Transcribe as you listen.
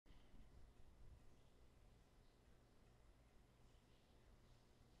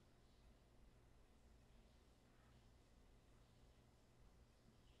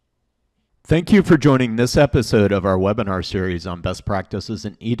Thank you for joining this episode of our webinar series on best practices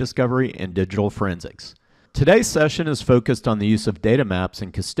in e-discovery and digital forensics. Today's session is focused on the use of data maps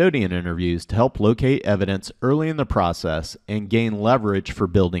and custodian interviews to help locate evidence early in the process and gain leverage for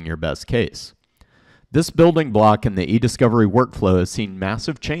building your best case. This building block in the e-discovery workflow has seen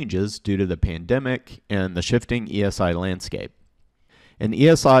massive changes due to the pandemic and the shifting ESI landscape. And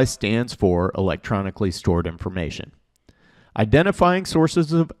ESI stands for electronically stored information. Identifying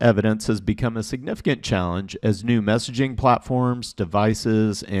sources of evidence has become a significant challenge as new messaging platforms,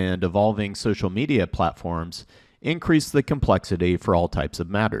 devices, and evolving social media platforms increase the complexity for all types of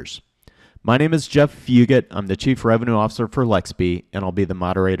matters. My name is Jeff Fugit. I'm the Chief Revenue Officer for Lexby, and I'll be the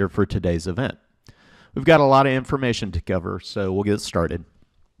moderator for today's event. We've got a lot of information to cover, so we'll get started.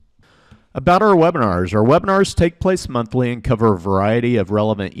 About our webinars take place monthly and cover a variety of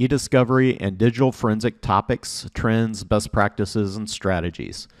relevant e-discovery and digital forensic topics, trends, best practices, and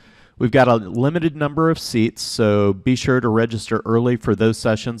strategies. We've got a limited number of seats, so be sure to register early for those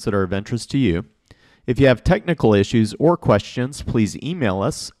sessions that are of interest to you. If you have technical issues or questions, please email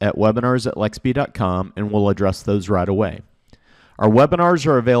us at webinars@lexby.com and we'll address those right away. Our webinars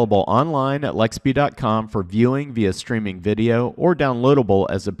are available online at lexby.com for viewing via streaming video or downloadable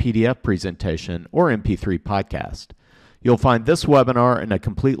as a PDF presentation or MP3 podcast. You'll find this webinar and a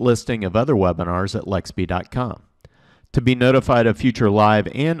complete listing of other webinars at lexby.com. To be notified of future live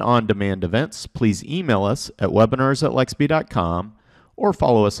and on-demand events, please email us at webinars@lexby.com or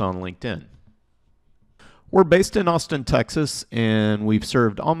follow us on LinkedIn. We're based in Austin, Texas, and we've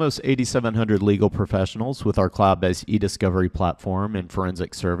served almost 8,700 legal professionals with our cloud-based e-discovery platform and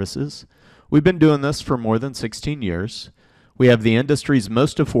forensic services. We've been doing this for more than 16 years. We have the industry's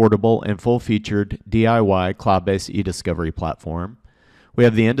most affordable and full-featured DIY cloud-based e-discovery platform. We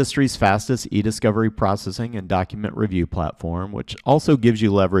have the industry's fastest e-discovery processing and document review platform, which also gives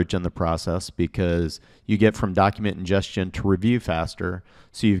you leverage in the process because you get from document ingestion to review faster,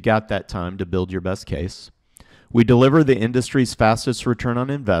 so you've got that time to build your best case. We deliver the industry's fastest return on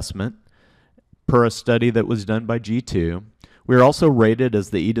investment per a study that was done by G2. We are also rated as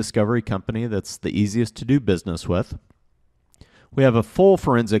the e-discovery company that's the easiest to do business with. We have a full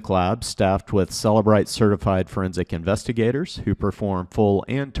forensic lab staffed with Cellebrite certified forensic investigators who perform full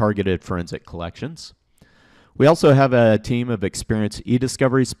and targeted forensic collections. We also have a team of experienced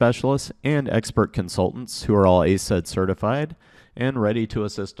e-discovery specialists and expert consultants who are all ACED certified and ready to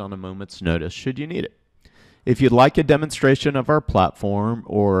assist on a moment's notice should you need it. If you'd like a demonstration of our platform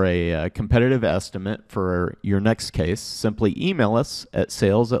or a competitive estimate for your next case, simply email us at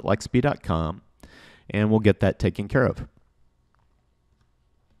sales@lexby.com and we'll get that taken care of.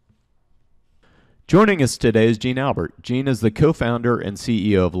 Joining us today is Gene Albert. Gene is the co-founder and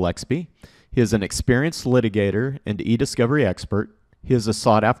CEO of Lexby. He is an experienced litigator and e-discovery expert. He is a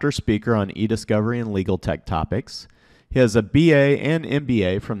sought-after speaker on e-discovery and legal tech topics. He has a BA and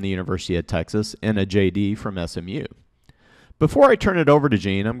MBA from the University of Texas and a JD from SMU. Before I turn it over to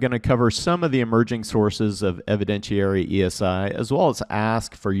Gene, I'm going to cover some of the emerging sources of evidentiary ESI, as well as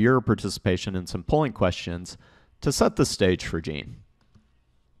ask for your participation in some polling questions to set the stage for Gene.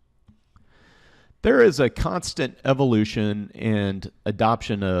 There is a constant evolution and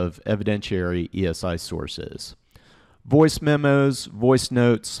adoption of evidentiary ESI sources. Voice memos, voice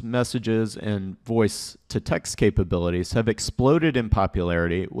notes, messages, and voice-to-text capabilities have exploded in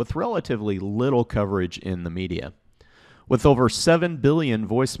popularity with relatively little coverage in the media. With over 7 billion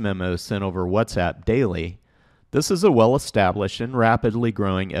voice memos sent over WhatsApp daily, this is a well-established and rapidly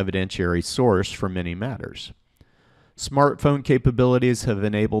growing evidentiary source for many matters. Smartphone capabilities have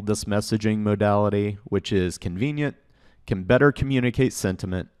enabled this messaging modality, which is convenient, can better communicate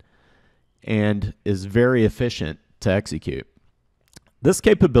sentiment, and is very efficient to execute. This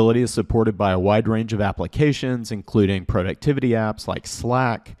capability is supported by a wide range of applications, including productivity apps like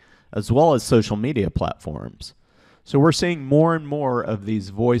Slack, as well as social media platforms. So we're seeing more and more of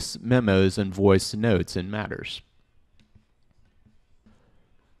these voice memos and voice notes in matters.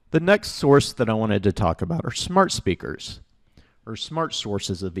 The next source that I wanted to talk about are smart speakers, or smart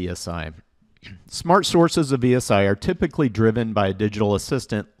sources of ESI. Smart sources of ESI are typically driven by a digital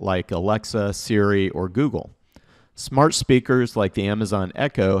assistant like Alexa, Siri, or Google. Smart speakers like the Amazon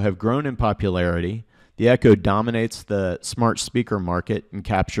Echo have grown in popularity. The Echo dominates the smart speaker market and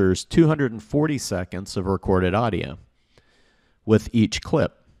captures 240 seconds of recorded audio with each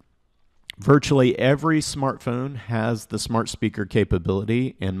clip. Virtually every smartphone has the smart speaker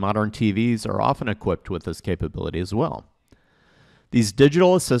capability, and modern TVs are often equipped with this capability as well. These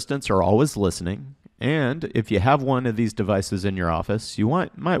digital assistants are always listening, and if you have one of these devices in your office, you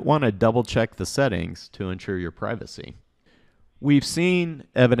might want to double check the settings to ensure your privacy. We've seen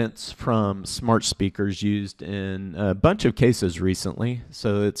evidence from smart speakers used in a bunch of cases recently,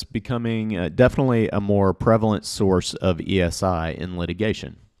 so it's becoming definitely a more prevalent source of ESI in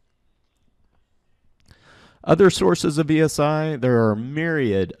litigation. Other sources of ESI, there are a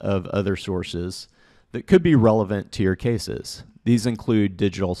myriad of other sources that could be relevant to your cases. These include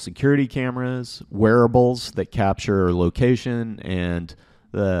digital security cameras, wearables that capture location and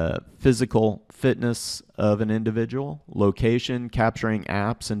the physical fitness of an individual, location capturing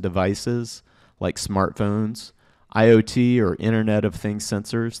apps and devices like smartphones, IoT or Internet of Things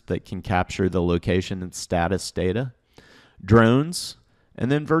sensors that can capture the location and status data, drones, and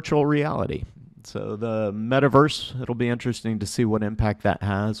then virtual reality. So the metaverse, it'll be interesting to see what impact that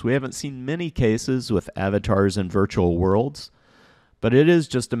has. We haven't seen many cases with avatars and virtual worlds, but it is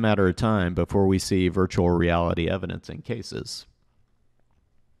just a matter of time before we see virtual reality evidence in cases.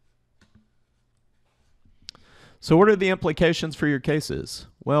 So what are the implications for your cases?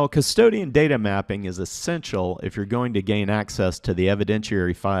 Well, custodian data mapping is essential if you're going to gain access to the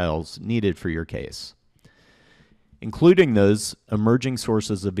evidentiary files needed for your case, including those emerging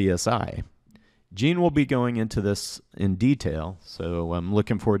sources of ESI. Gene will be going into this in detail, so I'm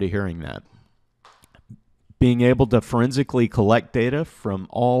looking forward to hearing that. Being able to forensically collect data from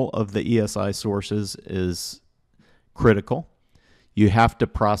all of the ESI sources is critical. You have to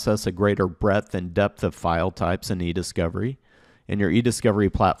process a greater breadth and depth of file types in eDiscovery, and your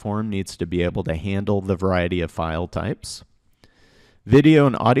eDiscovery platform needs to be able to handle the variety of file types. Video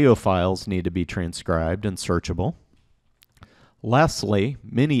and audio files need to be transcribed and searchable. Lastly,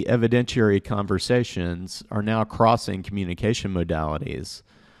 many evidentiary conversations are now crossing communication modalities,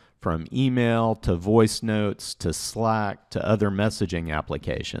 from email to voice notes to Slack to other messaging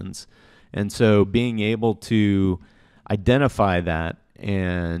applications. And so being able to identify that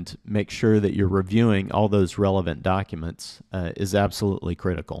and make sure that you're reviewing all those relevant documents is absolutely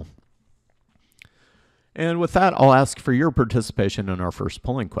critical. And with that, I'll ask for your participation in our first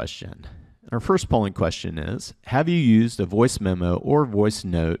polling question. Our first polling question is, have you used a voice memo or voice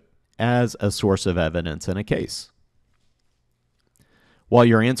note as a source of evidence in a case? While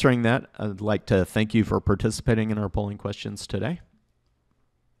you're answering that, I'd like to thank you for participating in our polling questions today.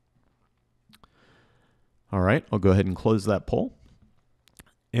 All right, I'll go ahead and close that poll.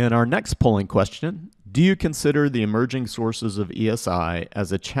 And our next polling question, do you consider the emerging sources of ESI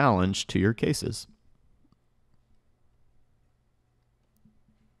as a challenge to your cases?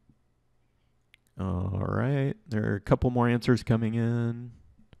 All right, there are a couple more answers coming in.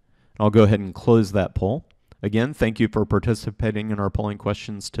 I'll go ahead and close that poll. Again, thank you for participating in our polling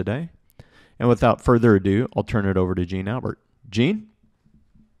questions today. And without further ado, I'll turn it over to Gene Albert. Gene?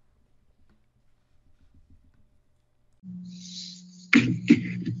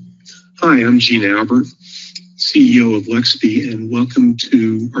 Hi, I'm Gene Albert, CEO of Lexby, and welcome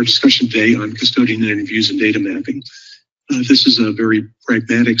to our discussion today on custodian interviews and data mapping. This is a very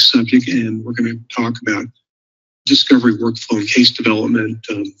pragmatic subject, and we're going to talk about discovery workflow and case development,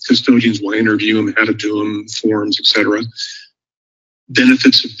 custodians, why interview them, how to do them, forms, etc.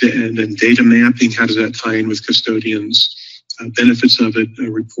 Benefits of and then data mapping, how does that tie in with custodians? Benefits of it,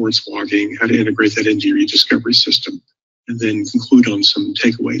 reports, logging, how to integrate that into your e-discovery system, and then conclude on some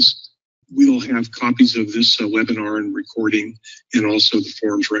takeaways. We will have copies of this webinar and recording, and also the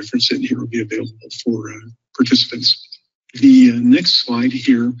forms referenced in here will be available for participants. The next slide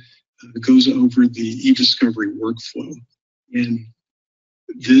here goes over the e-discovery workflow. And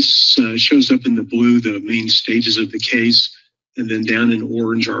this shows up in the blue, the main stages of the case, and then down in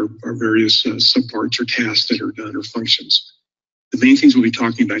orange are various subparts or tasks that are done or functions. The main things we'll be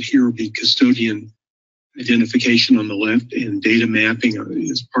talking about here will be custodian identification on the left, and data mapping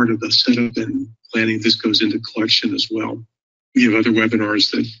is part of the setup and planning. This goes into collection as well. We have other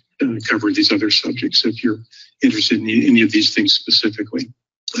webinars that cover these other subjects if you're interested in any of these things specifically.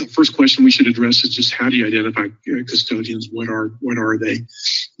 First question we should address is just how do you identify custodians? What are they?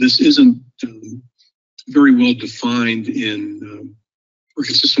 This isn't very well defined or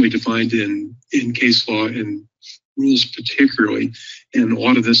consistently defined in case law and rules particularly, and a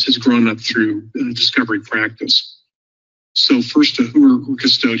lot of this has grown up through discovery practice. So first, who are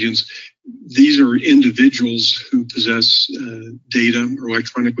custodians? These are individuals who possess data or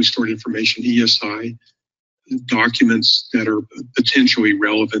electronically stored information, ESI, documents that are potentially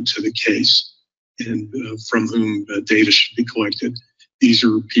relevant to the case and from whom data should be collected. These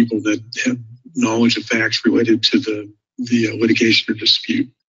are people that have knowledge of facts related to the litigation or dispute.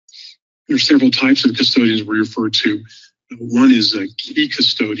 There are several types of custodians we refer to. One is key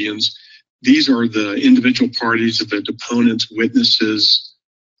custodians. These are the individual parties, the deponents, witnesses,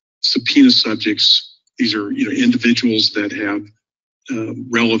 subpoena subjects. These are individuals that have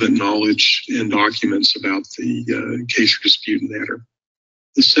relevant knowledge and documents about the case or dispute matter.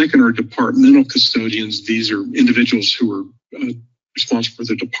 The second are departmental custodians. These are individuals who are responsible for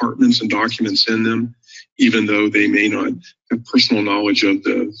the departments and documents in them, even though they may not have personal knowledge of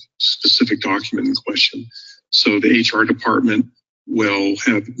the specific document in question. So the HR department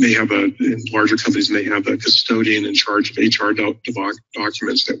in larger companies may have a custodian in charge of HR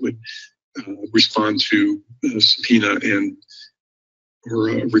documents that would respond to a subpoena or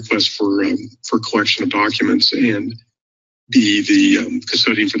a request for collection of documents and be the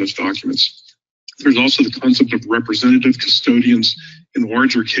custodian for those documents. There's also the concept of representative custodians. In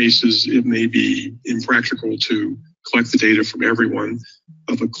larger cases, it may be impractical to collect the data from everyone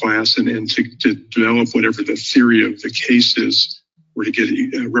of a class and to develop whatever the theory of the case is, or to get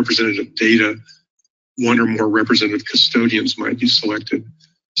representative data, one or more representative custodians might be selected.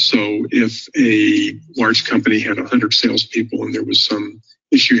 So if a large company had 100 salespeople and there was some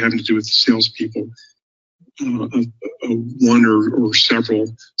issue having to do with the salespeople, one or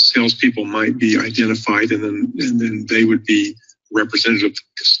several salespeople might be identified, and then they would be representative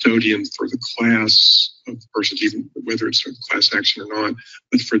custodian for the class of persons, even whether it's a class action or not,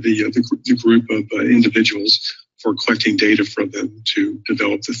 but for the group of individuals for collecting data from them to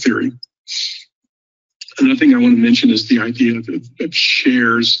develop the theory. Another thing I want to mention is the idea of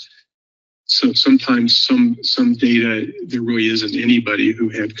shares. So sometimes some data, there really isn't anybody who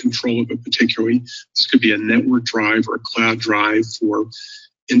had control of it particularly. This could be a network drive or a cloud drive for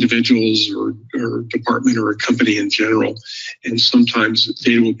individuals or department or a company in general. And sometimes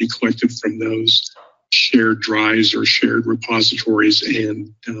data will be collected from those shared drives or shared repositories,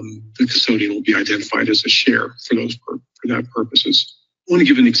 and the custodian will be identified as a share for that purposes. I want to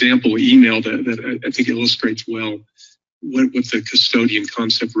give an example email that I think illustrates well what the custodian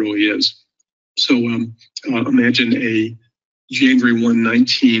concept really is. So imagine a January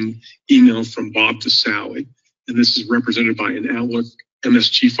 1/19 email from Bob to Sally, and this is represented by an Outlook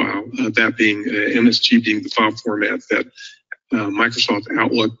MSG file, that being MSG being the file format that Microsoft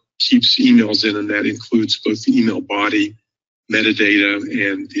Outlook keeps emails in, and that includes both the email body, metadata,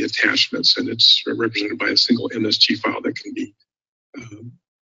 and the attachments, and it's represented by a single MSG file that can be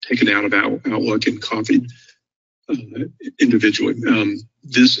taken out of Outlook and copied individually.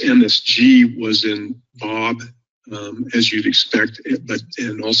 This MSG was in Bob, as you'd expect,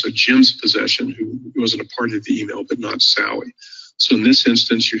 and also Jim's possession, who wasn't a part of the email, but not Sally. So in this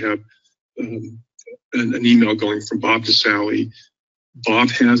instance, you have an email going from Bob to Sally. Bob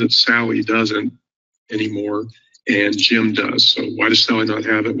has it, Sally doesn't anymore, and Jim does. So why does Sally not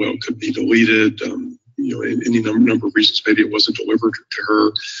have it? Well, it could be deleted, any number of reasons. Maybe it wasn't delivered to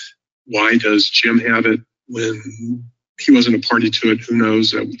her. Why does Jim have it when he wasn't a party to it? Who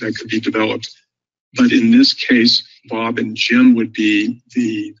knows? That could be developed. But in this case, Bob and Jim would be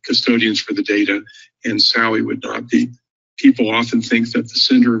the custodians for the data, and Sally would not be. People often think that the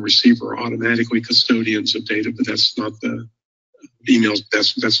sender and receiver are automatically custodians of data, but that's not the emails.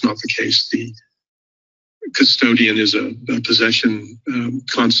 That's not the case. The custodian is a possession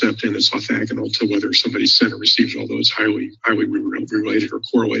concept, and it's orthogonal to whether somebody sent or received, although it's highly related or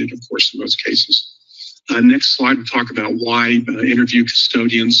correlated, of course, in most cases. Next slide, we'll talk about why interview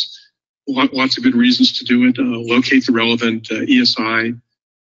custodians. Lots of good reasons to do it. Locate the relevant ESI.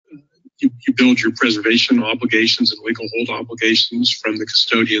 You build your preservation obligations and legal hold obligations from the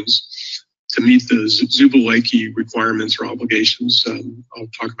custodians to meet the Zubaleki requirements or obligations. I'll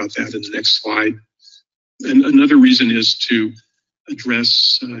talk about that in the next slide. And another reason is to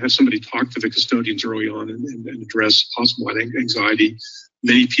address, have somebody talk to the custodians early on and address possible anxiety.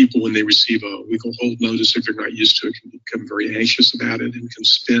 Many people, when they receive a legal hold notice, if they're not used to it, can become very anxious about it and can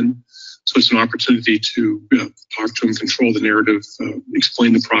spin. So it's an opportunity to talk to them, control the narrative,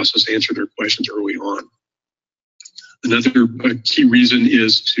 explain the process, answer their questions early on. Another key reason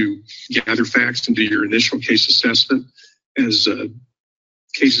is to gather facts and do your initial case assessment. As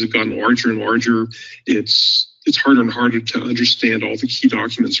cases have gotten larger and larger, it's harder and harder to understand all the key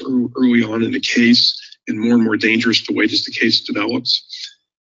documents early on in the case, and more dangerous to wait as the case develops.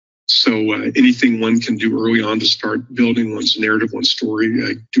 So anything one can do early on to start building one's narrative, one's story,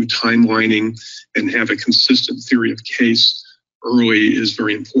 do timelining, and have a consistent theory of case early is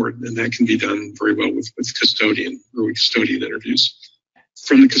very important, and that can be done very well with early custodian interviews.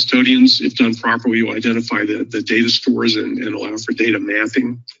 From the custodians, if done properly, you'll identify the data stores and allow for data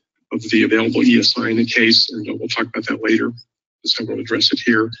mapping of the available ESI in the case, and we'll talk about that later, so I won't address it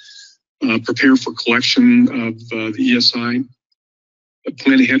here. Prepare for collection of the ESI.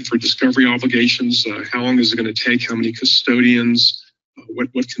 Plan ahead for discovery obligations. How long is it going to take? How many custodians?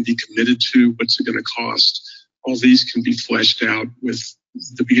 What can be committed to? What's it going to cost? All these can be fleshed out with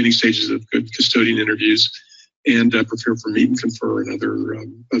the beginning stages of good custodian interviews and prepare for meet and confer and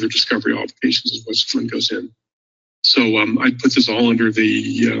other discovery obligations as once one goes in. So I put this all under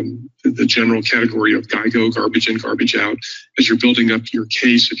the general category of GIGO, garbage in, garbage out. As you're building up your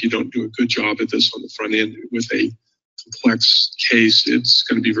case, if you don't do a good job at this on the front end with a complex case, it's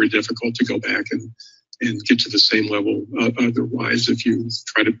going to be very difficult to go back and get to the same level otherwise if you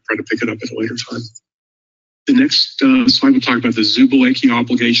try to pick it up at a later time. The next slide will talk about the Zubilacki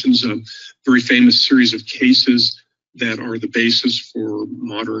obligations, a very famous series of cases that are the basis for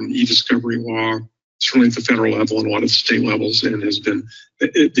modern e-discovery law, certainly at the federal level and a lot of state levels, and has been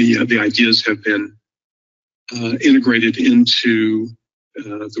the ideas have been integrated into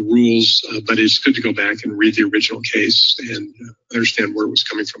the rules, but it's good to go back and read the original case and understand where it was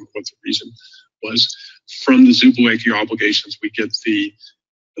coming from, what the reason was. From the Zubilacki obligations, we get the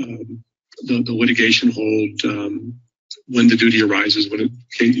litigation hold when the duty arises, when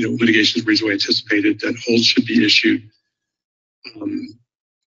litigation is reasonably anticipated, that hold should be issued.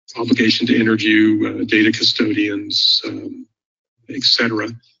 Obligation to interview data custodians, etc.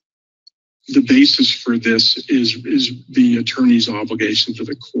 The basis for this is the attorney's obligation to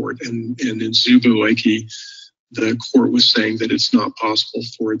the court, and in Zubilacki, the court was saying that it's not possible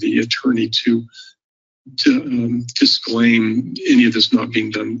for the attorney to disclaim any of this not being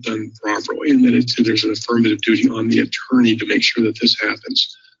done properly, and that there's an affirmative duty on the attorney to make sure that this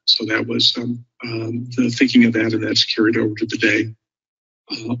happens. So that was the thinking of that, and that's carried over to today.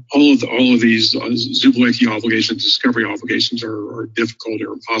 All of these Zubilacki obligations, discovery obligations are difficult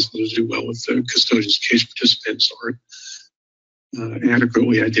or impossible to do well if the custodian's case participants aren't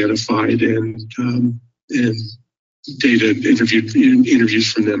adequately identified and data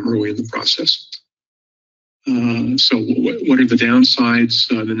interviews from them early in the process. So what are the downsides?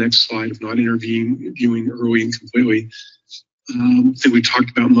 The next slide of not interviewing early and completely. I think we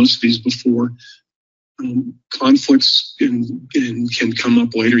talked about most of these before. Conflicts can come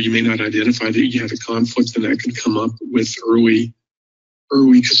up later. You may not identify that you have a conflict, and that can come up with early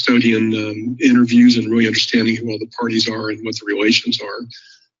custodian interviews and really understanding who all the parties are and what the relations are.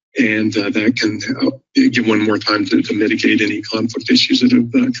 And that can give one more time to mitigate any conflict issues that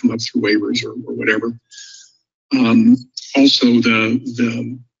have come up through waivers or whatever. Also,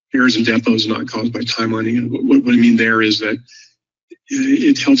 the errors in depots not caused by timelining. What I mean there is that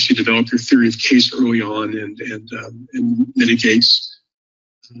it helps you develop your theory of case early on and mitigates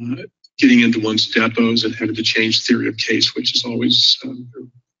getting into one's depots and having to change theory of case, which is always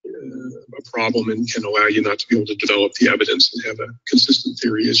a problem and can allow you not to be able to develop the evidence and have a consistent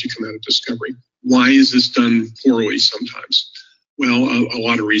theory as you come out of discovery. Why is this done poorly sometimes? Well, a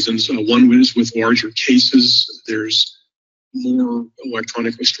lot of reasons. One is with larger cases, there's more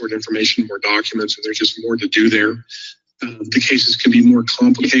electronically stored information, more documents, and there's just more to do there. The cases can be more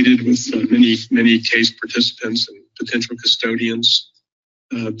complicated with many case participants and potential custodians.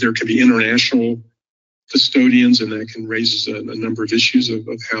 There can be international custodians, and that can raise a number of issues of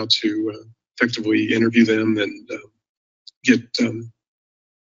how to effectively interview them and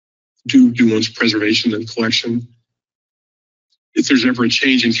do one's preservation and collection. If there's ever a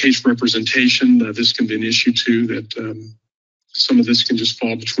change in case representation, this can be an issue too, that some of this can just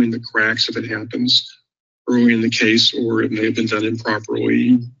fall between the cracks if it happens early in the case, or it may have been done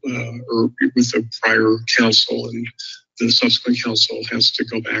improperly or with the prior counsel, and the subsequent counsel has to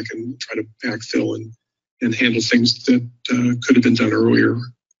go back and try to backfill and handle things that could have been done earlier.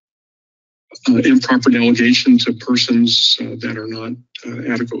 Improper delegation to persons that are not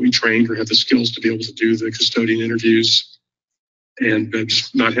adequately trained or have the skills to be able to do the custodian interviews, and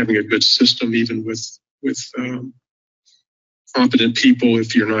just not having a good system even with competent people.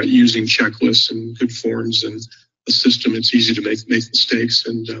 If you're not using checklists and good forms and a system, it's easy to make mistakes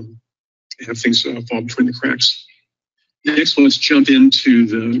and have things fall between the cracks. Next, let's jump into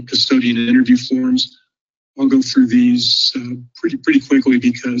the custodian interview forms. I'll go through these pretty quickly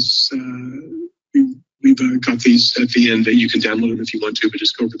because we've got these at the end that you can download them if you want to, but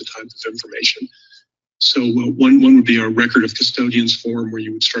just go over the type of information. So one would be a record of custodians form, where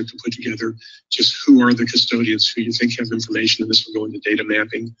you would start to put together just who are the custodians who you think have information, and this will go into data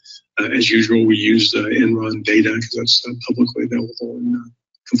mapping. As usual, we use Enron data because that's publicly available in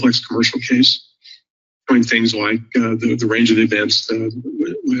a complex commercial case, showing things like the range of events,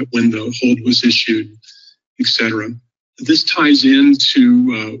 when the hold was issued, etc. This ties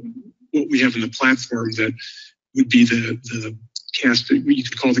into what we have in the platform that would be the cast, you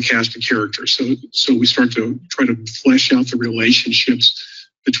could call the cast of characters. So we start to try to flesh out the relationships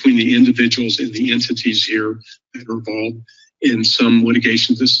between the individuals and the entities here that are involved. In some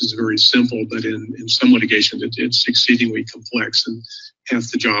litigations, this is very simple, but in some litigations, it's exceedingly complex. And half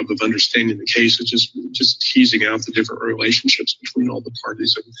the job of understanding the case is just teasing out the different relationships between all the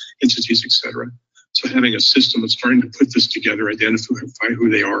parties and entities, etc. So having a system of starting to put this together, identify who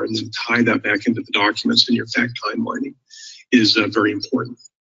they are, and then tie that back into the documents in your fact timelining is very important.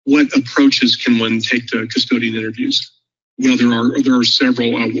 What approaches can one take to custodian interviews? Well, there are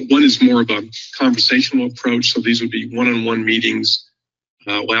several. One is more of a conversational approach. So these would be one-on-one meetings,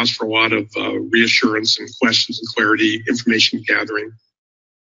 allows for a lot of reassurance and questions and clarity, information gathering.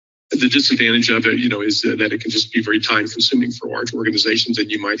 The disadvantage of it, is that it can just be very time-consuming for large organizations,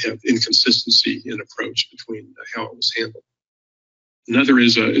 and you might have inconsistency in approach between how it was handled. Another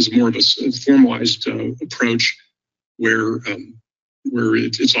is more of a formalized approach where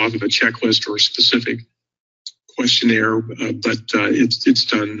it's often a checklist or a specific questionnaire, but it's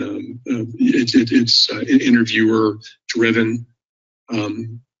done. It's interviewer driven,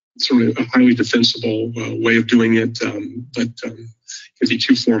 sort of a highly defensible way of doing it, but can be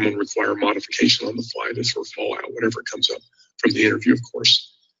too formal and require modification on the fly to sort of fall out whatever comes up from the interview, of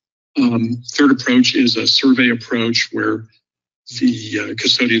course. Third approach is a survey approach where the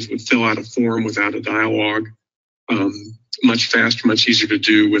custodians would fill out a form without a dialogue. Much faster, much easier to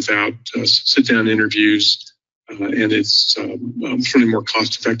do without sit-down interviews. And it's certainly more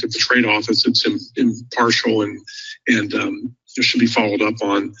cost-effective. The trade-off is it's impartial and it should be followed up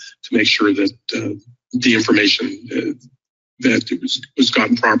on to make sure that the information that it was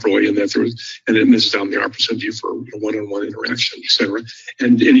gotten properly and that it misses out on the opportunity for one-on-one interaction, et cetera.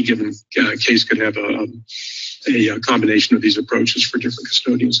 And any given case could have a combination of these approaches for different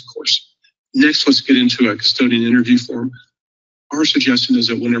custodians, of course. Next, let's get into a custodian interview form. Our suggestion is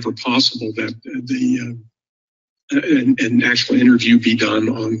that whenever possible that an actual interview be done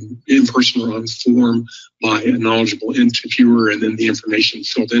in person or on form by a knowledgeable interviewer, and then the information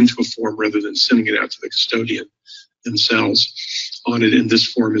filled into a form rather than sending it out to the custodian themselves on it. And this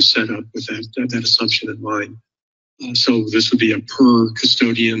form is set up with that assumption in mind. So this would be a per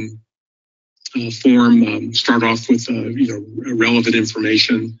custodian form. Start off with relevant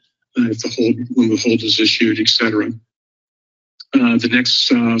information when the hold is issued, etc. The next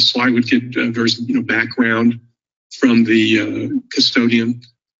slide would get there's background from the custodian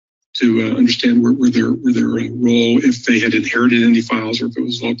to understand where their role, if they had inherited any files or if it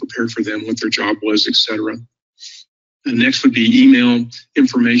was all prepared for them, what their job was, etc. And next would be email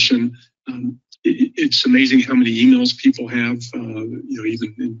information. It's amazing how many emails people have,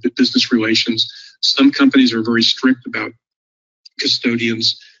 even in business relations. Some companies are very strict about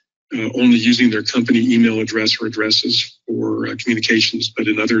custodians only using their company email address or addresses for communications, but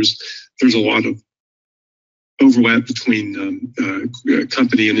in others, there's a lot of overlap between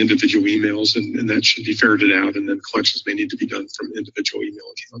company and individual emails, and that should be ferreted out, and then collections may need to be done from individual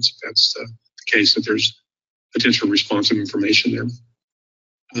email accounts if that's the case, that there's potential responsive information there.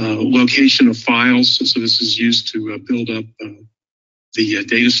 Location of files, so this is used to build up the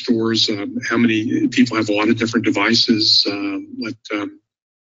data stores. How many people have a lot of different devices?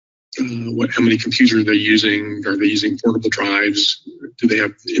 How many computers are they using? Are they using portable drives? Do they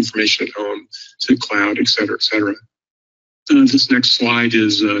have information at home? Is it cloud, et cetera, et cetera? This next slide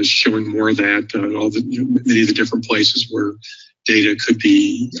is showing more of that, many of the different places where data could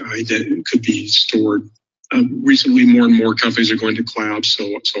be stored. Recently, more and more companies are going to cloud,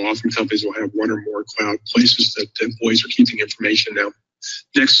 so often companies will have one or more cloud places that employees are keeping information now.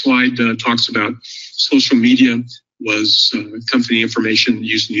 Next slide talks about social media was company information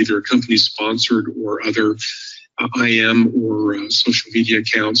using either a company-sponsored or other IM or social media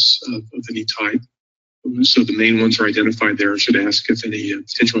accounts of any type. So the main ones are identified there. I should ask if any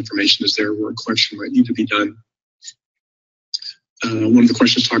potential information is there where a collection might need to be done. One of the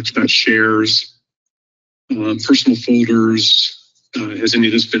questions talked about shares, personal folders. Has any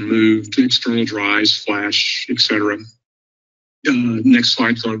of this been moved? External drives, flash, etc. Next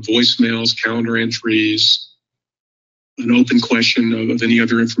slide's on voicemails, calendar entries, an open question of any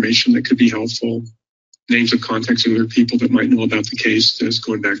other information that could be helpful, names of contacts of other people that might know about the case. That's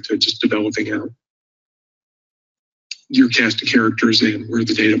going back to just developing out your cast of characters and where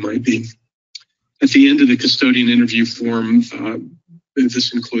the data might be. At the end of the custodian interview form,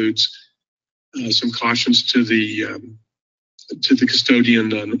 this includes some cautions to the custodian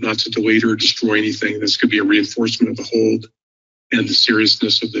not to delete or destroy anything. This could be a reinforcement of the hold and the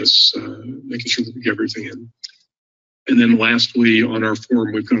seriousness of this, making sure that we get everything in. And then lastly, on our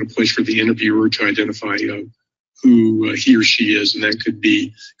form, we've got a place for the interviewer to identify who he or she is, and that could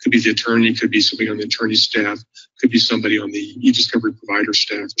be the attorney, could be somebody on the attorney's staff, could be somebody on the e-discovery provider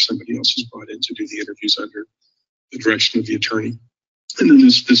staff, or somebody else who's brought in to do the interviews under. the direction of the attorney. And then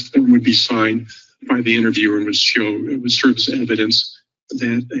this form would be signed by the interviewer and would serve as evidence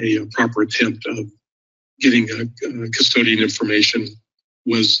that a proper attempt of getting custodian information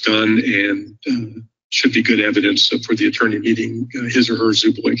was done, and should be good evidence for the attorney meeting his or her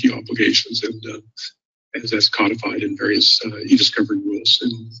Zubiliki obligations, and as that's codified in various e-discovery rules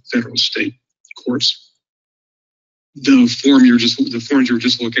in federal and state courts. The forms you're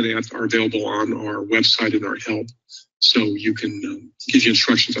just looking at are available on our website and our help, so you can give you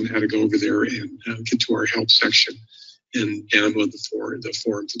instructions on how to go over there and get to our help section and download the form.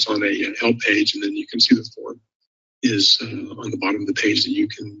 It's on a help page, and then you can see the form is on the bottom of the page that you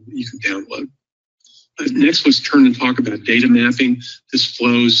can download. Next, let's turn and talk about data mapping. This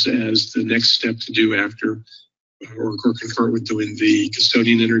flows as the next step to do after or concurrent with doing the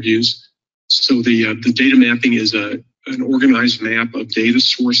custodian interviews. So the data mapping is an organized map of data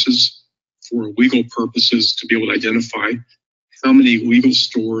sources for legal purposes to be able to identify how many legal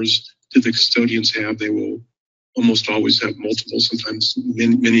stores do the custodians have. They will almost always have multiple, sometimes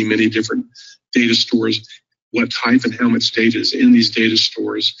many different data stores. What type and how much data is in these data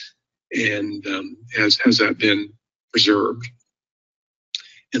stores, and has that been preserved?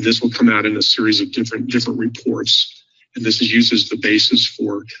 And this will come out in a series of different reports, and this is used as the basis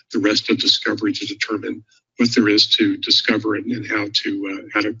for the rest of discovery to determine what there is to discover and how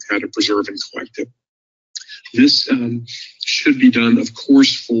to preserve and collect it. This should be done, of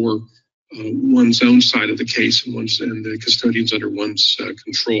course, for one's own side of the case and the custodians under one's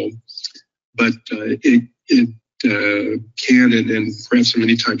control, but it can and perhaps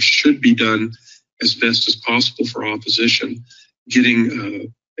many times should be done as best as possible for opposition.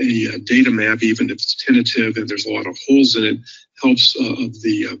 Getting a data map, even if it's tentative and there's a lot of holes in it, helps of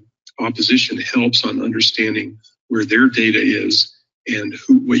the opposition, helps on understanding where their data is and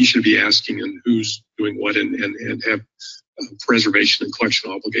what you should be asking and who's doing what, and have preservation and collection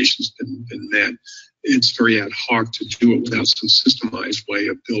obligations been met. It's very ad hoc to do it without some systemized way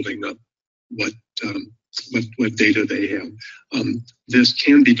of building up what data they have. This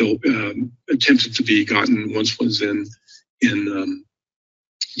can be attempted to be gotten once one's in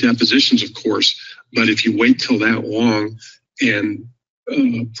depositions, of course, but if you wait till that long and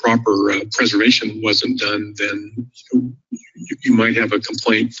proper preservation wasn't done, then you might have a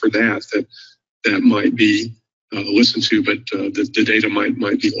complaint for that might be listened to, but the data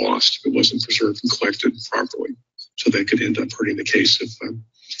might be lost if it wasn't preserved and collected properly. So that could end up hurting the case if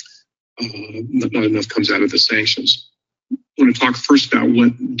not enough comes out of the sanctions. I want to talk first about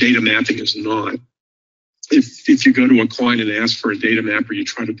what data mapping is not. If you go to a client and ask for a data map, or you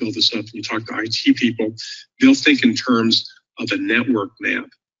try to build this up and you talk to IT people, they'll think in terms of a network map,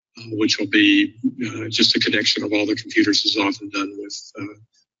 which will be just a connection of all the computers, is often done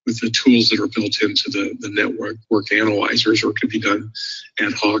with the tools that are built into the network analyzers, or it could be done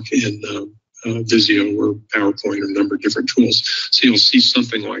ad hoc in Visio or PowerPoint or a number of different tools. So you'll see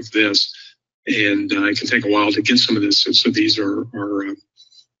something like this, and it can take a while to get some of this. So these are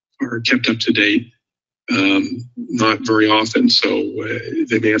kept up to date, not very often. So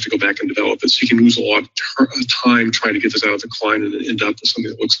they may have to go back and develop it. So you can lose a lot of time trying to get this out of the client and end up with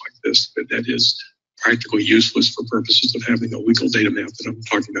something that looks like this, but that is practically useless for purposes of having a legal data map that I'm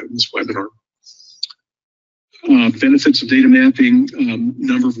talking about in this webinar. Benefits of data mapping,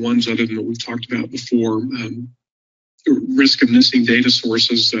 number of ones other than what we've talked about before. Risk of missing data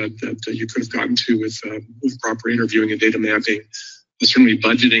sources that you could have gotten to with proper interviewing and data mapping. Certainly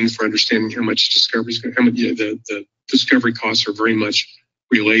budgeting for understanding how much the discovery costs are very much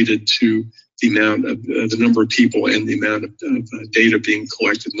related to the amount of the number of people and the amount of data being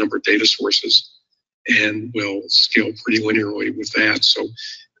collected, number of data sources, and will scale pretty linearly with that. So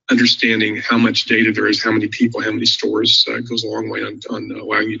understanding how much data there is, how many people, how many stores goes a long way on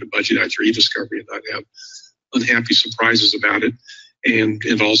allowing you to budget out your e-discovery and not have unhappy surprises about it, and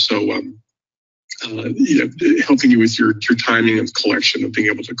also helping you with your timing of collection, of being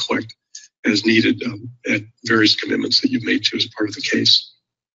able to collect as needed at various commitments that you've made to as part of the case.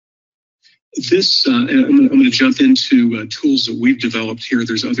 This, I'm going to jump into tools that we've developed here.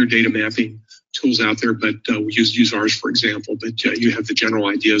 There's other data mapping tools out there, but we use ours, for example, but you have the general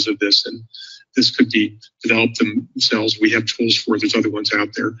ideas of this, and this could be developed themselves. We have tools for it. There's other ones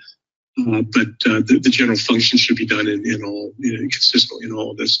out there, but the general function should be done in all, consistently in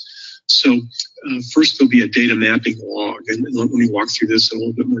all of this. So first there'll be a data mapping log, and let me walk through this in a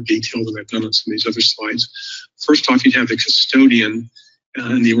little bit more detail than I've done on some of these other slides. First off, you'd have the custodian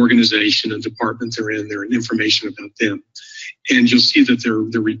and the organization and department they're in, their information about them. And you'll see that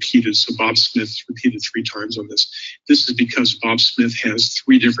they're repeated. So Bob Smith is repeated 3 times on this. This is because Bob Smith has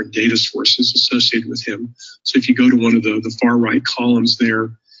 3 different data sources associated with him. So if you go to one of the far right columns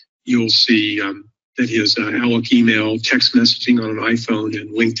there, you'll see that his Outlook email, text messaging on an iPhone,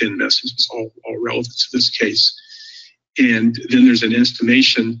 and LinkedIn messages all relevant to this case. And then there's an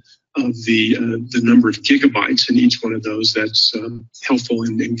estimation of the number of gigabytes in each one of those. That's helpful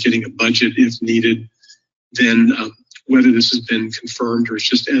in getting a budget if needed. Then whether this has been confirmed or it's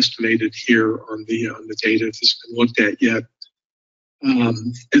just estimated here on the data, if it's been looked at yet.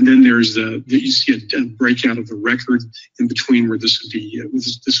 And then there's you see a breakout of the record in between where this would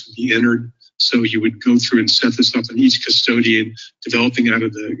be entered. So you would go through and set this up, and each custodian developing out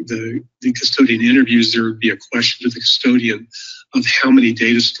of the custodian interviews, there would be a question to the custodian of how many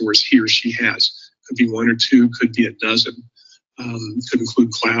data stores he or she has. Could be 1 or 2, could be a dozen. Could include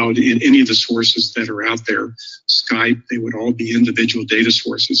cloud in any of the sources that are out there. Skype, they would all be individual data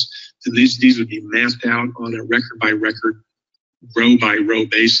sources. And these would be mapped out on a record by record, row by row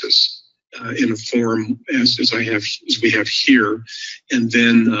basis in a form as we have here. And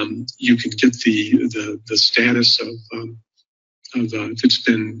then you can get the status of if it's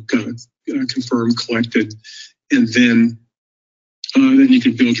been confirmed, collected, and then you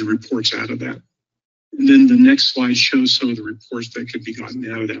can build your reports out of that. And then the next slide shows some of the reports that could be gotten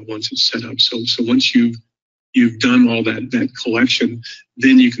out of that once it's set up. So once you've done all that collection,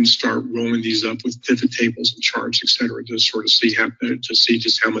 then you can start rolling these up with pivot tables and charts, et cetera, to sort of see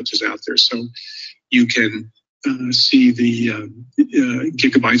just how much is out there. So you can see the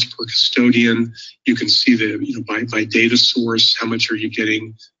gigabytes per custodian. You can see by data source, how much are you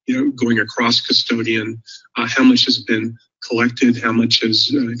getting, going across custodian, how much has been collected, how much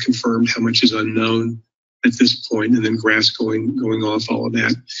is confirmed, how much is unknown at this point, and then graphs going off all of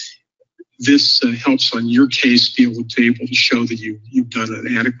that. This helps on your case be able to show that you've done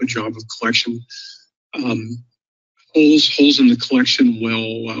an adequate job of collection. Holes in the collection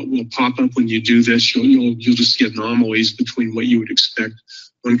will pop up when you do this. You'll just see anomalies between what you would expect.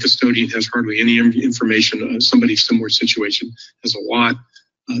 One custodian has hardly any information. Somebody similar situation has a lot.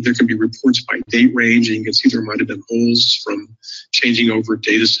 There can be reports by date range, and you can see there might have been holes from changing over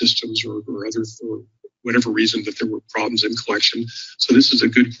data systems or whatever reason that there were problems in collection. So this is a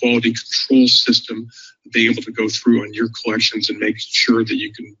good quality control system, being able to go through on your collections and make sure that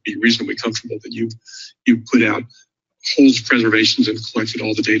you can be reasonably comfortable that you've put out holds preservations and collected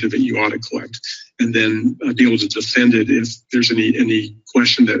all the data that you ought to collect, and then be able to defend it if there's any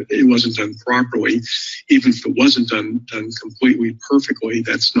question that it wasn't done properly. Even if it wasn't done completely perfectly,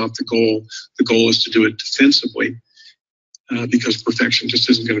 that's not the goal. The goal is to do it defensively, because perfection just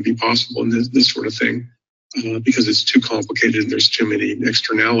isn't going to be possible in this sort of thing, because it's too complicated and there's too many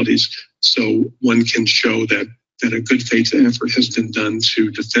externalities. So one can show that a good faith effort has been done to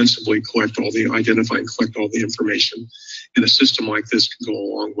defensively identify and collect all the information. And a system like this can go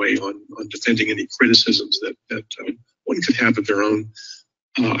a long way on defending any criticisms that one could have of their own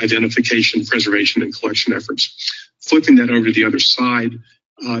identification, preservation, and collection efforts. Flipping that over to the other side,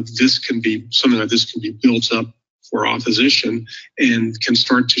 something like this can be built up for opposition and can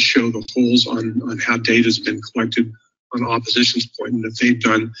start to show the holes on how data has been collected on opposition's point, and if they've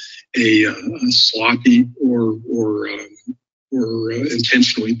done a sloppy or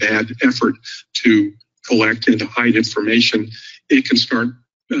intentionally bad effort to collect and to hide information, it can start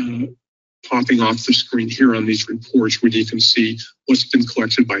popping off the screen here on these reports, where you can see what's been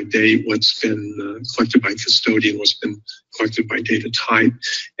collected by date, what's been collected by custodian, what's been collected by data type.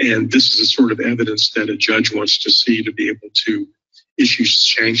 And this is the sort of evidence that a judge wants to see to be able to issue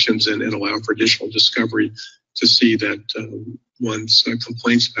sanctions and allow for additional discovery, to see that one's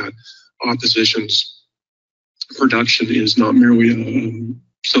complaints about opposition's production is not merely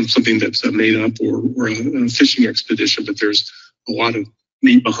something that's made up or a fishing expedition, but there's a lot of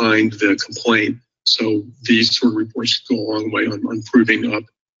meat behind the complaint. So these sort of reports go a long way on proving up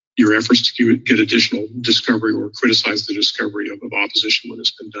your efforts to get additional discovery or criticize the discovery of opposition when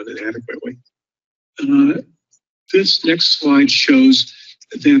it's been done inadequately. This next slide shows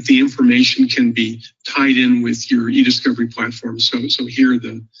that the information can be tied in with your e-discovery platform. So here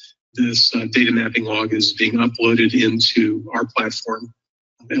this data mapping log is being uploaded into our platform,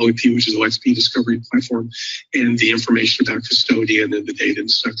 LEP, which is the LexP discovery platform, and the information about custodian and the data and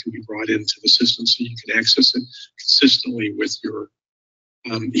stuff can be brought into the system so you can access it consistently with your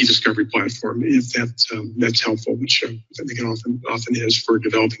e-discovery platform, if that's helpful, which I think it often is for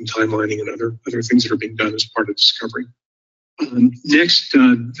developing timelining and other things that are being done as part of discovery. Next,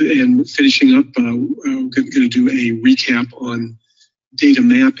 and finishing up, we're going to do a recap on data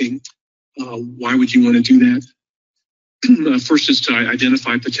mapping. Why would you want to do that? First is to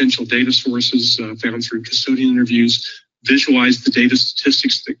identify potential data sources found through custodian interviews, visualize the data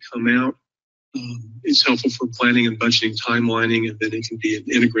statistics that come out. It's helpful for planning and budgeting, timelining, and then it can be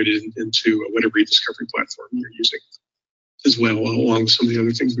integrated into whatever e-discovery platform you're using as well, along with some of the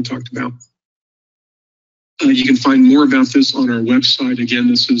other things we talked about. You can find more about this on our website. Again,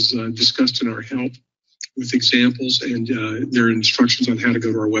 this is discussed in our help with examples, and there are instructions on how to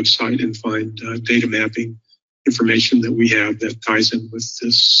go to our website and find data mapping information that we have that ties in with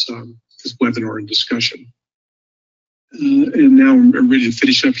this webinar and discussion. And now I'm ready to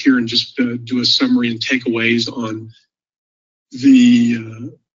finish up here and just do a summary and takeaways on the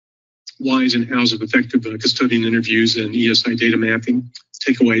whys and hows of effective custodian interviews and ESI data mapping.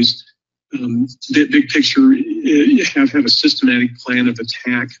 Takeaways. The big picture, you have a systematic plan of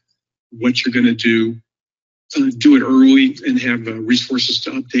attack, what you're going to do. Do it early and have resources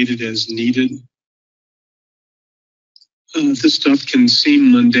to update it as needed. This stuff can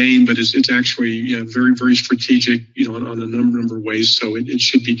seem mundane, but it's actually very, very strategic, on a number of ways. So it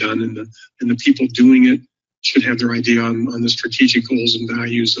should be done, and the people doing it should have their idea on the strategic goals and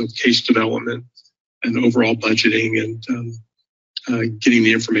values of case development and overall budgeting and getting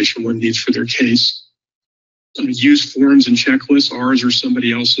the information one needs for their case. Use forms and checklists, ours or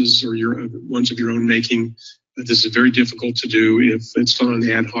somebody else's or your ones of your own making. This is very difficult to do if it's done on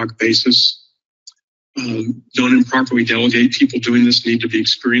an ad hoc basis. Don't improperly delegate. People doing this need to be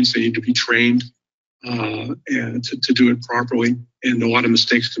experienced. They need to be trained and to do it properly. And a lot of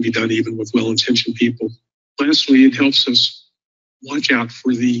mistakes can be done even with well-intentioned people. Lastly, it helps us watch out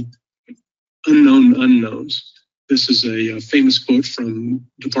for the unknown unknowns. This is a famous quote from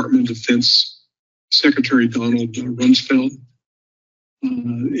Department of Defense Secretary Donald Rumsfeld.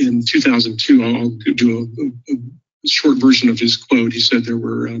 In 2002, I'll do a short version of his quote. He said there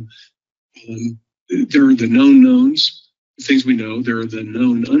are the known knowns, the things we know. There are the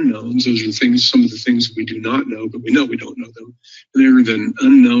known unknowns. Those are some of the things we do not know, but we know we don't know them. And there are the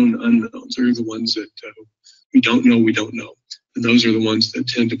unknown unknowns. They're the ones that we don't know. And those are the ones that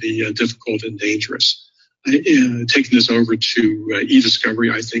tend to be difficult and dangerous. Taking this over to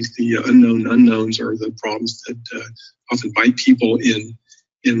e-discovery, I think the unknown unknowns are the problems that often bite people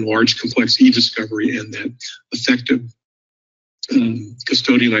in large, complex e-discovery, and that effective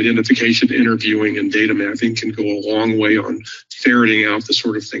custodian identification, interviewing, and data mapping can go a long way on ferreting out the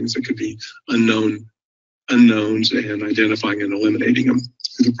sort of things that could be unknowns and identifying and eliminating them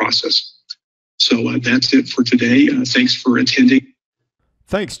through the process. So that's it for today. Thanks for attending.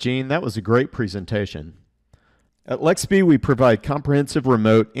 Thanks, Gene. That was a great presentation. At Lexby, we provide comprehensive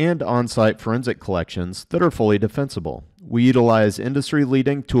remote and on-site forensic collections that are fully defensible. We utilize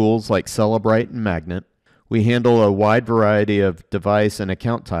industry-leading tools like Cellebrite and Magnet. We handle a wide variety of device and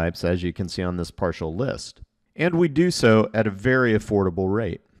account types, as you can see on this partial list. And we do so at a very affordable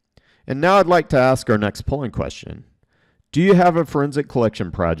rate. And now I'd like to ask our next polling question. Do you have a forensic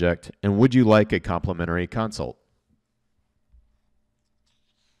collection project, and would you like a complimentary consult?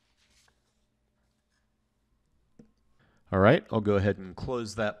 All right, I'll go ahead and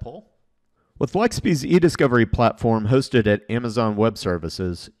close that poll. With Lexby's e-discovery platform hosted at Amazon Web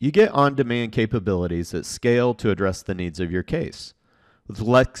Services, you get on-demand capabilities that scale to address the needs of your case. With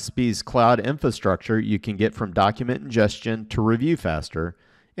Lexby's cloud infrastructure, you can get from document ingestion to review faster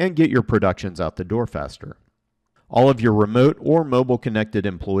and get your productions out the door faster. All of your remote or mobile connected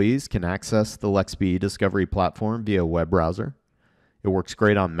employees can access the Lexby e-discovery platform via a web browser. It works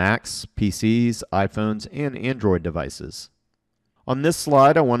great on Macs, PCs, iPhones, and Android devices. On this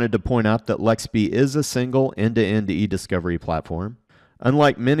slide, I wanted to point out that Lexby is a single end-to-end e-discovery platform.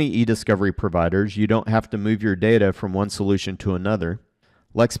 Unlike many e-discovery providers, you don't have to move your data from one solution to another.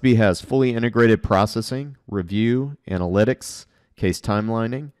 Lexby has fully integrated processing, review, analytics, case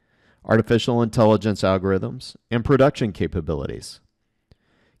timelining, artificial intelligence algorithms, and production capabilities.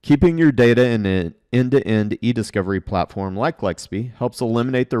 Keeping your data in an end-to-end e-discovery platform like Lexby helps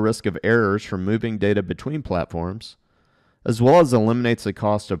eliminate the risk of errors from moving data between platforms, as well as eliminates the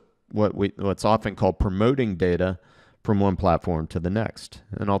cost of what's often called promoting data from one platform to the next.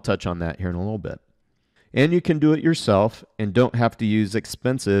 And I'll touch on that here in a little bit. And you can do it yourself and don't have to use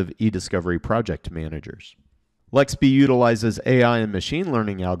expensive e-discovery project managers. Lexby utilizes AI and machine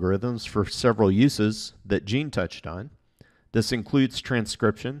learning algorithms for several uses that Gene touched on. This includes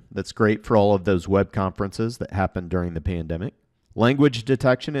transcription, that's great for all of those web conferences that happened during the pandemic. Language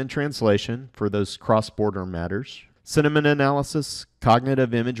detection and translation for those cross-border matters. Sentiment analysis,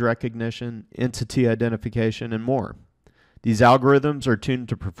 cognitive image recognition, entity identification, and more. These algorithms are tuned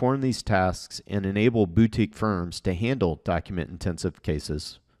to perform these tasks and enable boutique firms to handle document-intensive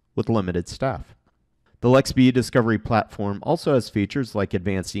cases with limited staff. The LexB e-discovery platform also has features like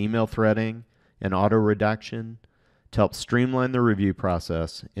advanced email threading and auto-redaction to help streamline the review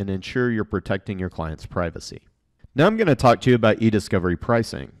process and ensure you're protecting your client's privacy. Now I'm going to talk to you about e-discovery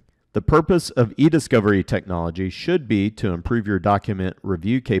pricing. The purpose of e-discovery technology should be to improve your document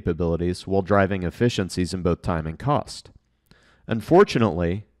review capabilities while driving efficiencies in both time and cost.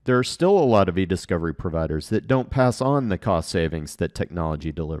 Unfortunately, there are still a lot of e-discovery providers that don't pass on the cost savings that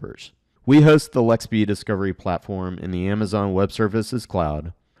technology delivers. We host the LexB e-discovery platform in the Amazon Web Services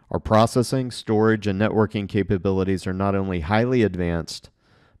cloud. Our processing, storage, and networking capabilities are not only highly advanced,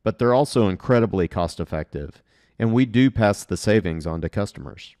 but they're also incredibly cost-effective, and we do pass the savings on to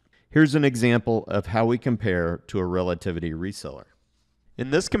customers. Here's an example of how we compare to a Relativity reseller.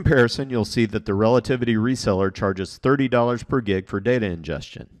 In this comparison, you'll see that the Relativity reseller charges $30 per gig for data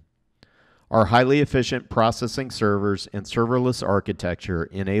ingestion. Our highly efficient processing servers and serverless architecture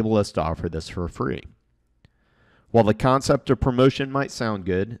enable us to offer this for free. While the concept of promotion might sound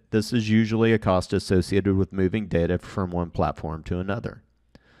good, this is usually a cost associated with moving data from one platform to another.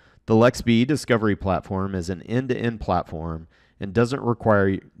 The LexB e-discovery platform is an end-to-end platform and doesn't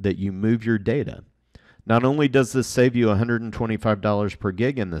require that you move your data. Not only does this save you $125 per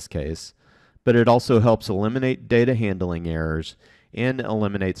gig in this case, but it also helps eliminate data handling errors and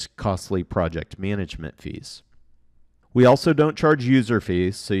eliminates costly project management fees. We also don't charge user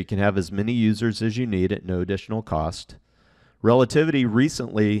fees, so you can have as many users as you need at no additional cost. Relativity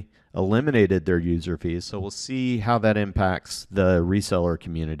recently eliminated their user fees, so we'll see how that impacts the reseller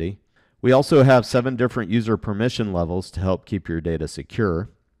community. We also have 7 different user permission levels to help keep your data secure.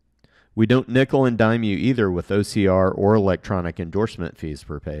 We don't nickel and dime you either with OCR or electronic endorsement fees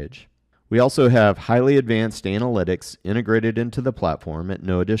per page. We also have highly advanced analytics integrated into the platform at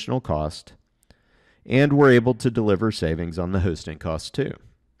no additional cost, and we're able to deliver savings on the hosting costs too.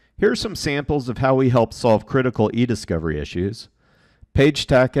 Here are some samples of how we help solve critical e-discovery issues. Page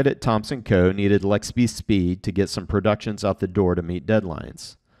Tackett at Thompson Co. needed LexB speed to get some productions out the door to meet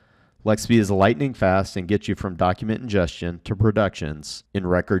deadlines. LexB is lightning fast and gets you from document ingestion to productions in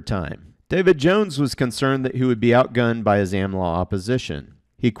record time. David Jones was concerned that he would be outgunned by his AmLaw opposition.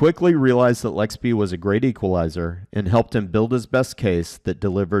 He quickly realized that LexB was a great equalizer and helped him build his best case that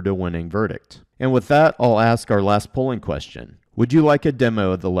delivered a winning verdict. And with that, I'll ask our last polling question. Would you like a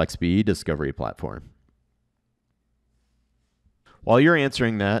demo of the LexB e-discovery platform? While you're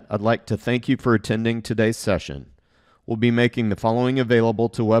answering that, I'd like to thank you for attending today's session. We'll be making the following available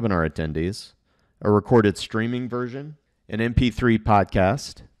to webinar attendees: a recorded streaming version, an MP3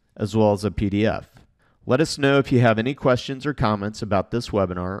 podcast, as well as a PDF. Let us know if you have any questions or comments about this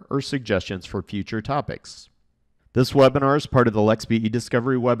webinar or suggestions for future topics. This webinar is part of the LexB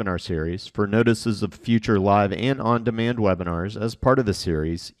e-discovery webinar series. For notices of future live and on-demand webinars as part of the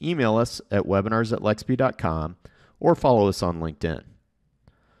series, email us at webinars@lexb.com or follow us on LinkedIn.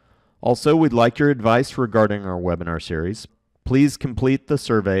 Also, we'd like your advice regarding our webinar series. Please complete the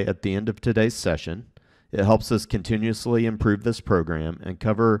survey at the end of today's session. It helps us continuously improve this program and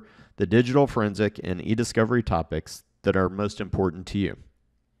cover the digital forensic and e-discovery topics that are most important to you.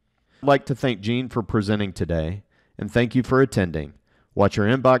 I'd like to thank Gene for presenting today, and thank you for attending. Watch your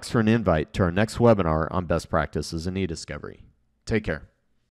inbox for an invite to our next webinar on best practices in e-discovery. Take care.